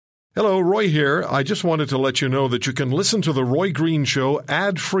Hello, Roy here. I just wanted to let you know that you can listen to The Roy Green Show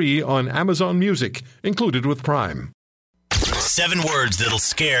ad-free on Amazon Music, included with Prime. 7 words that'll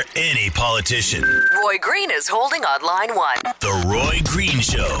scare any politician. Roy Green is holding on line 1. The Roy Green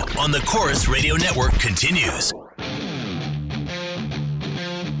Show on the Chorus Radio Network continues.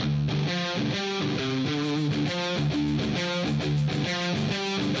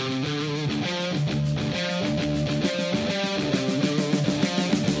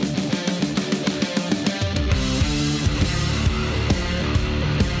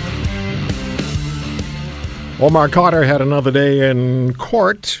 Omar Khadr had another day in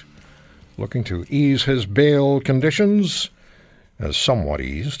court, looking to ease his bail conditions. As somewhat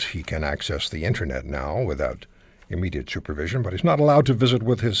eased, he can access the internet now without immediate supervision, but he's not allowed to visit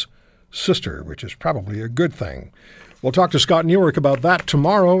with his sister, which is probably a good thing. We'll talk to Scott Newark about that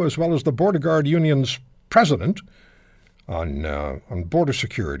tomorrow, as well as the Border Guard Union's president on border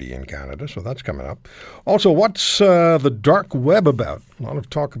security in Canada, so that's coming up. Also, what's the dark web about? A lot of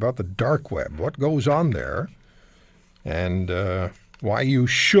talk about the dark web. What goes on there? And why you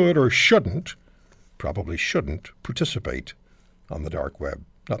should or shouldn't, probably shouldn't, participate on the dark web.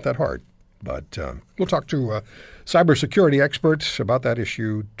 Not that hard, but we'll talk to cybersecurity experts about that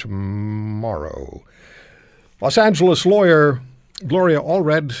issue tomorrow. Los Angeles lawyer Gloria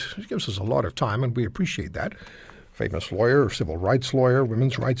Allred gives us a lot of time, and we appreciate that. Famous lawyer, civil rights lawyer,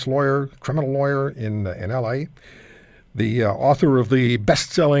 women's rights lawyer, criminal lawyer in L.A., the author of the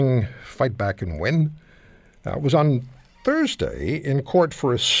best-selling Fight Back and Win, was on Thursday in court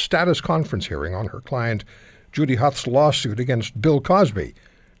for a status conference hearing on her client Judy Huth's lawsuit against Bill Cosby.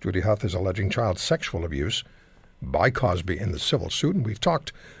 Judy Huth is alleging child sexual abuse by Cosby in the civil suit, and we've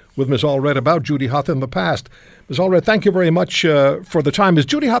talked with Ms. Allred about Judy Huth in the past. Ms. Allred, thank you very much for the time. Is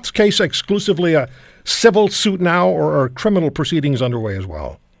Judy Huth's case exclusively a civil suit now, or are criminal proceedings underway as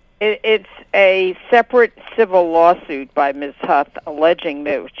well? It's a separate civil lawsuit by Ms. Huth alleging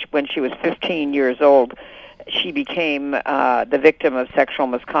that when she was 15 years old, she became the victim of sexual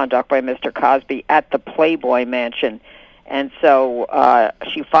misconduct by Mr. Cosby at the Playboy Mansion. And so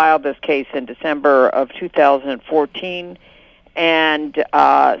she filed this case in December of 2014, and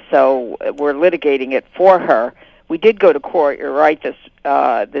so we're litigating it for her. We did go to court, you're right,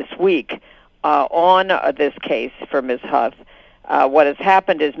 this week on this case for Ms. Huth. What has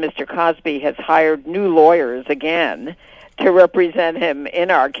happened is Mr. Cosby has hired new lawyers again to represent him in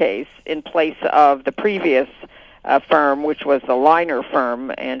our case in place of the previous firm, which was the Liner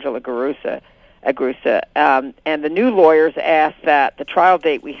firm, Angela Agrusa. And the new lawyers asked that the trial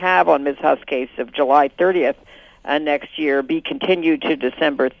date we have on Ms. Huth's case of July 30th next year be continued to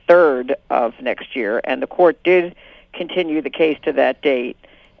December 3rd of next year. And the court did continue the case to that date,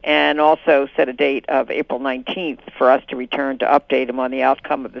 and also set a date of April 19th for us to return to update him on the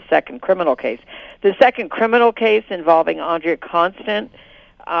outcome of the second criminal case. The second criminal case involving Andrea Constant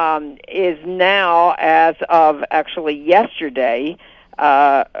is now, as of actually yesterday,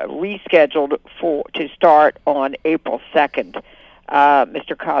 rescheduled to start on April 2nd.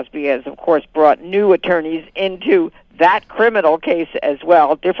 Mr. Cosby has, of course, brought new attorneys into that criminal case as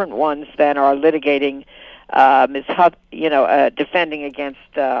well, different ones than are litigating Ms. Huth, defending against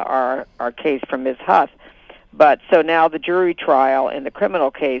our case from Ms. Huth. But so now the jury trial in the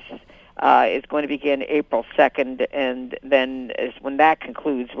criminal case is going to begin April 2nd, and then when that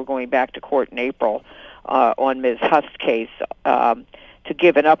concludes, we're going back to court in April on Ms. Huth's case to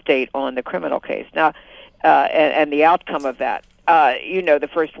give an update on the criminal case. Now, and the outcome of that. The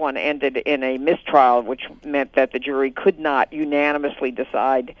first one ended in a mistrial, which meant that the jury could not unanimously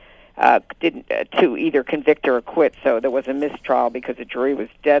decide to either convict or acquit, so there was a mistrial because the jury was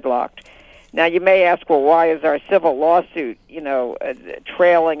deadlocked. Now, you may ask, well, why is our civil lawsuit,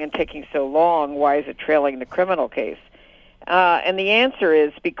 trailing and taking so long? Why is it trailing the criminal case? And the answer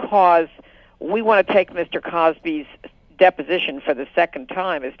is because we want to take Mr. Cosby's deposition for the second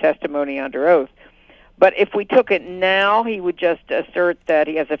time as testimony under oath. But if we took it now, he would just assert that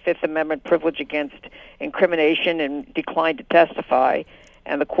he has a Fifth Amendment privilege against incrimination and decline to testify,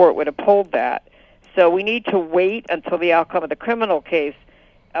 and the court would uphold that. So we need to wait until the outcome of the criminal case.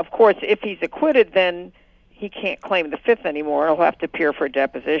 Of course, if he's acquitted, then he can't claim the Fifth anymore. He'll have to appear for a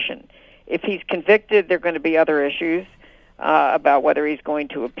deposition. If he's convicted, there are going to be other issues about whether he's going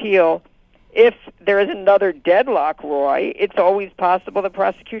to appeal. If there is another deadlock, Roy, it's always possible the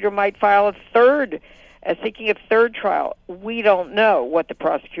prosecutor might file seeking a third trial. We don't know what the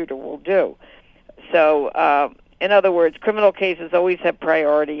prosecutor will do. So, in other words, criminal cases always have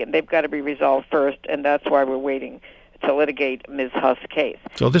priority, and they've got to be resolved first, and that's why we're waiting to litigate Ms. Huth's case.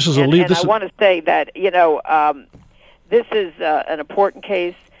 So this is a lead. And I want to say that, this is an important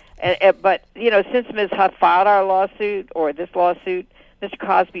case. But, since Ms. Huth filed our lawsuit, or this lawsuit, Mr.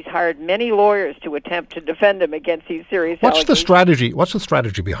 Cosby's hired many lawyers to attempt to defend him against these serious allegations. What's the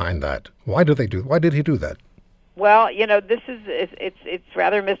strategy behind that? Why did he do that? Well, it's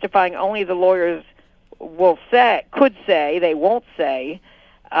rather mystifying. Only the lawyers could say, they won't say.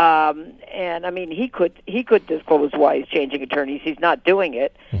 And I mean, he could disclose why he's changing attorneys. He's not doing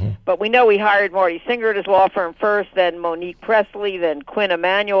it. Mm-hmm. But we know he hired Marty Singer at his law firm first, then Monique Presley, then Quinn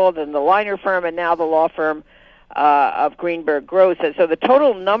Emanuel, then the Liner firm, and now the law firm of Greenberg Gross. And so the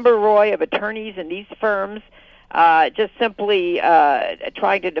total number, Roy, of attorneys in these firms just simply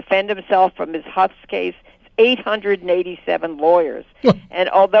trying to defend himself from Ms. Huth's case, 887 lawyers. And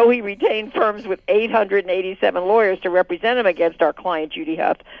although he retained firms with 887 lawyers to represent him against our client, Judy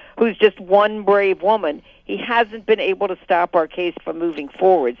Huth, who's just one brave woman, he hasn't been able to stop our case from moving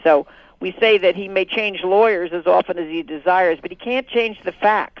forward. So we say that he may change lawyers as often as he desires, but he can't change the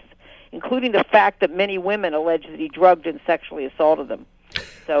facts, including the fact that many women allege that he drugged and sexually assaulted them.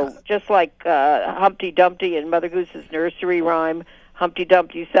 So just like Humpty Dumpty in Mother Goose's nursery rhyme, Humpty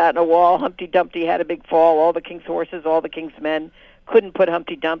Dumpty sat in a wall, Humpty Dumpty had a big fall, all the king's horses, all the king's men couldn't put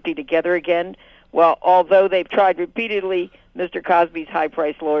Humpty Dumpty together again. Well, although they've tried repeatedly, Mr. Cosby's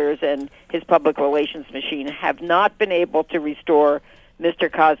high-priced lawyers and his public relations machine have not been able to restore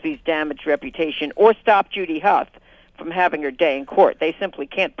Mr. Cosby's damaged reputation or stop Judy Huth from having her day in court. They simply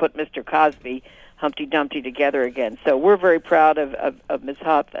can't put Mr. Cosby, Humpty Dumpty together again. So we're very proud of Ms.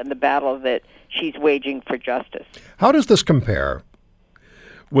 Huth and the battle that she's waging for justice. How does this compare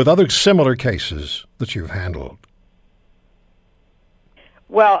with other similar cases that you've handled?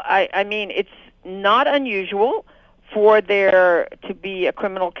 Well, I mean, it's not unusual for there to be a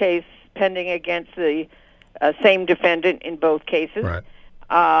criminal case pending against the same defendant in both cases. Right.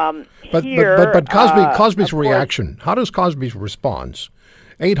 But Cosby's reaction, how does Cosby's response?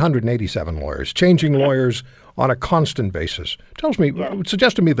 887 lawyers, changing lawyers on a constant basis.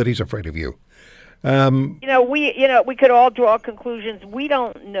 Suggests to me that he's afraid of you. We could all draw conclusions. We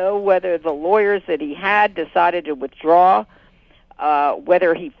don't know whether the lawyers that he had decided to withdraw,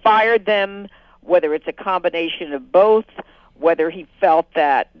 whether he fired them, whether it's a combination of both, whether he felt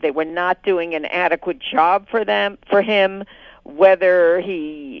that they were not doing an adequate job for him, whether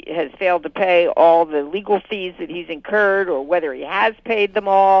he has failed to pay all the legal fees that he's incurred, or whether he has paid them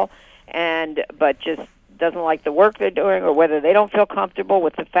all, but just doesn't like the work they're doing, or whether they don't feel comfortable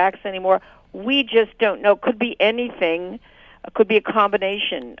with the facts anymore. We just don't know. Could be anything. Could be a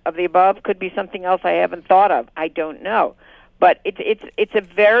combination of the above. Could be something else I haven't thought of. I don't know. But it's a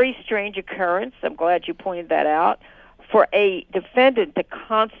very strange occurrence. I'm glad you pointed that out. For a defendant to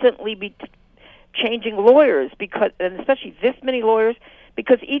constantly be changing lawyers, and especially this many lawyers,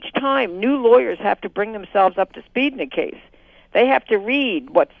 because each time new lawyers have to bring themselves up to speed in a case. They have to read,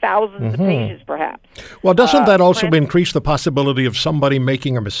 thousands of pages perhaps. Well, doesn't that also increase the possibility of somebody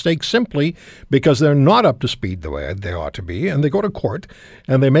making a mistake simply because they're not up to speed the way they ought to be, and they go to court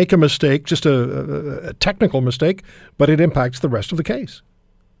and they make a mistake, just a technical mistake, but it impacts the rest of the case?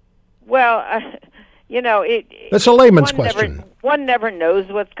 Well, that's a layman's question. One never knows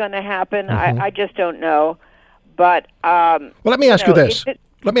what's going to happen. I just don't know. But let me ask you this.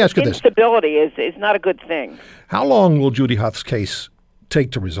 Instability is not a good thing. How long will Judy Huth's case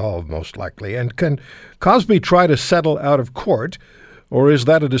take to resolve, most likely? And can Cosby try to settle out of court, or is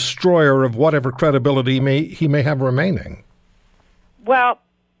that a destroyer of whatever credibility he may have remaining? Well,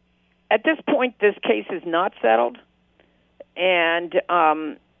 at this point, this case is not settled. And,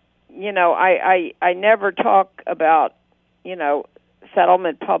 I never talk about,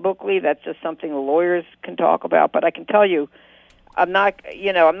 settlement publicly. That's just something the lawyers can talk about. But I can tell you, I'm not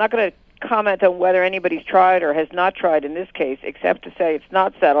going to comment on whether anybody's tried or has not tried in this case, except to say it's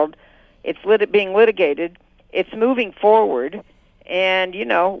not settled. It's being litigated. It's moving forward, and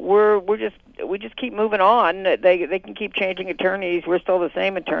we just keep moving on. They can keep changing attorneys. We're still the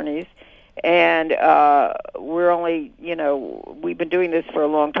same attorneys, and we're only we've been doing this for a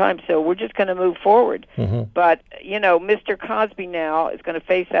long time, so we're just going to move forward. Mm-hmm. But Mr. Cosby now is going to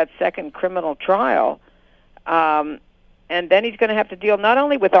face that second criminal trial. And then he's going to have to deal not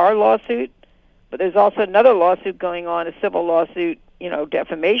only with our lawsuit, but there's also another lawsuit going on, a civil lawsuit,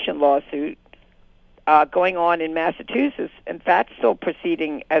 defamation lawsuit going on in Massachusetts, and that's still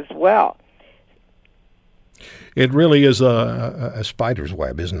proceeding as well. It really is a spider's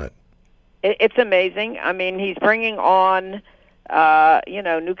web, isn't it? It's amazing. I mean, he's bringing on,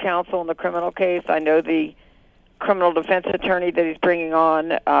 new counsel in the criminal case. I know the criminal defense attorney that he's bringing on.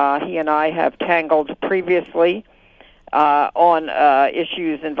 He and I have tangled previously on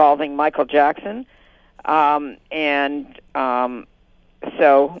issues involving Michael Jackson. So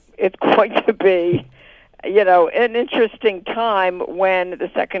So it's going to be, an interesting time when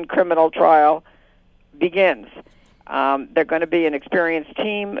the second criminal trial begins. They're going to be an experienced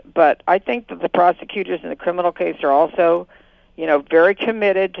team, but I think that the prosecutors in the criminal case are also, very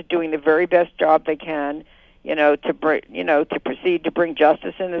committed to doing the very best job they can, to proceed to bring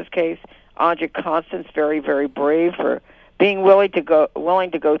justice in this case. Andrea Constance, very, very brave for being willing to go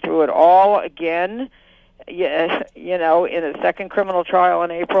through it all again, in a second criminal trial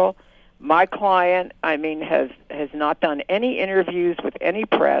in April. My client, has not done any interviews with any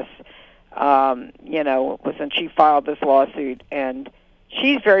press, since she filed this lawsuit, and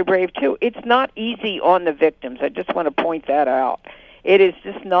she's very brave too. It's not easy on the victims. I just want to point that out. It is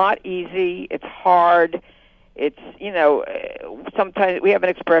just not easy. It's hard. It's, sometimes we have an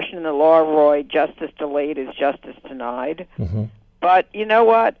expression in the law, Roy, justice delayed is justice denied. Mm-hmm. But you know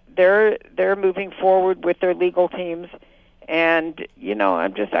what? They're moving forward with their legal teams, and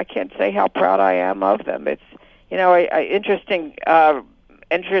I can't say how proud I am of them. It's interesting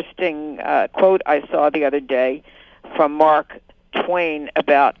quote I saw the other day from Mark Twain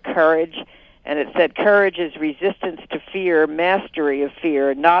about courage, and it said, "Courage is resistance to fear, mastery of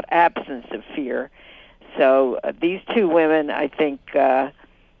fear, not absence of fear." So these two women, I think,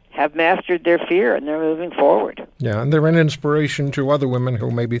 have mastered their fear, and they're moving forward. Yeah, and they're an inspiration to other women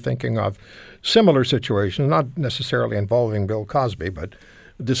who may be thinking of similar situations, not necessarily involving Bill Cosby, but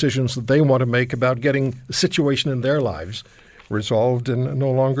decisions that they want to make about getting the situation in their lives resolved and no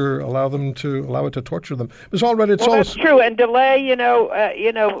longer allow it to torture them. Ms. Allred, that's true. And delay,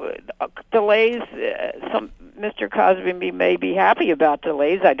 delays. Mr. Cosby may be happy about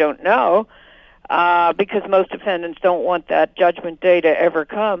delays. I don't know. Because most defendants don't want that judgment day to ever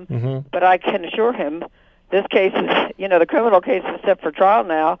come. Mm-hmm. But I can assure him this case is, the criminal case is set for trial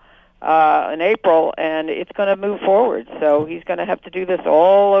now in April, and it's going to move forward. So he's going to have to do this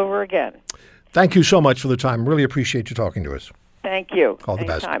all over again. Thank you so much for the time. Really appreciate you talking to us. Thank you. All the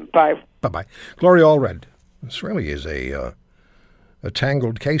best. Bye. Bye-bye. Gloria Allred. This really is a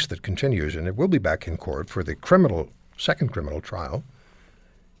tangled case that continues, and it will be back in court for the second criminal trial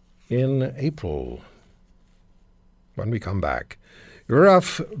in April. When we come back,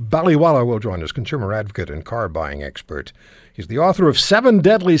 Gaurav Baliwala will join us, consumer advocate and car buying expert. He's the author of 7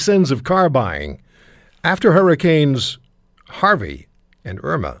 Deadly Sins of Car Buying. After hurricanes Harvey and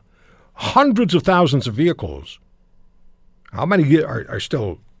Irma, hundreds of thousands of vehicles. How many are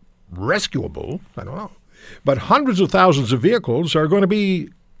still rescuable? I don't know. But hundreds of thousands of vehicles are going to be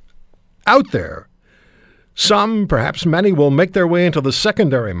out there. Some, perhaps many, will make their way into the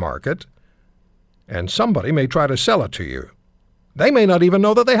secondary market, and somebody may try to sell it to you. They may not even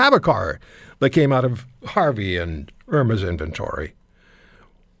know that they have a car that came out of Harvey and Irma's inventory.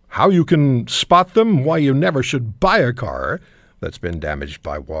 How you can spot them, why you never should buy a car that's been damaged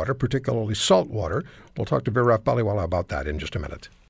by water, particularly salt water. We'll talk to Gaurav Baliwala about that in just a minute.